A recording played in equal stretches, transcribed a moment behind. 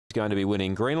going to be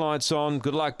winning. Green light's on.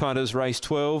 Good luck, punters. Race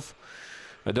 12.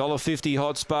 $1.50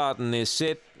 Hot Spartan. They're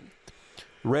set.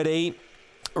 Ready.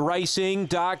 Racing.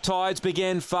 Dark Tides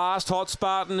began fast. Hot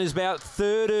Spartan is about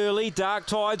third early. Dark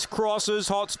Tides crosses.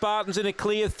 Hot Spartan's in a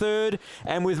clear third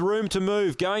and with room to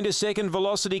move. Going to second,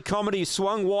 Velocity Comedy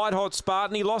swung wide. Hot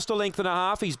Spartan. He lost a length and a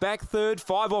half. He's back third.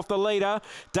 5 off the leader.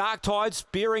 Dark Tides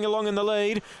spearing along in the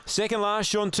lead. Second last,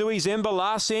 Shontui's Ember.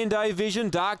 Last, Sanday Vision.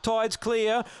 Dark Tides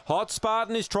clear. Hot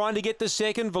Spartan is trying to get to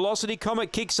second. Velocity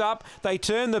Comet kicks up. They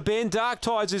turn the bend. Dark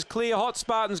Tides is clear. Hot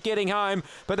Spartan's getting home.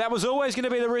 But that was always going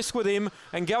to be the risk with him.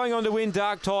 And going on to win,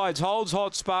 Dark Tides holds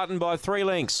Hot Spartan by 3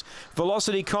 lengths.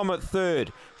 Velocity Comet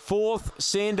third. Fourth,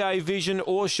 Sanday Vision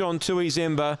or Shontui's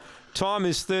Ember. Time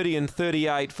is 30 and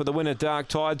 38 for the winner, Dark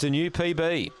Tides, a new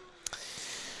PB.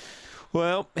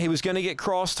 Well, he was going to get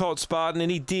crossed, Hot Spartan,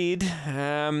 and he did.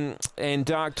 And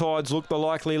Dark Tides looked the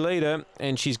likely leader,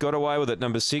 and she's got away with it.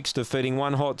 Number 6, defeating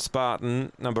 1 Hot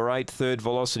Spartan. Number 8, third,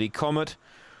 Velocity Comet.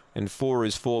 And 4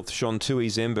 is fourth,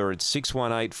 Shontui's Ember. It's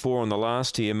 6-1-8-4 on the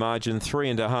last here. Margin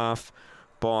 3.5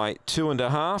 by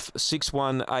 2.5.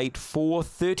 6-1-8-4,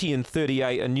 30 and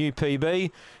 38, a new PB.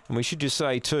 And we should just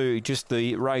say too, just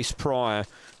the race prior,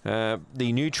 the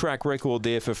new track record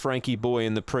there for Frankie Boy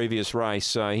in the previous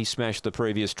race. He smashed the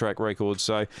previous track record.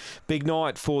 So big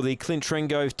night for the Clint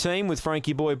Trengove team with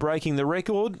Frankie Boy breaking the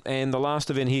record. And the last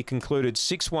event here concluded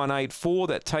 6-1-8-4.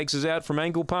 That takes us out from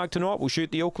Angle Park tonight. We'll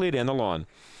shoot the all clear down the line.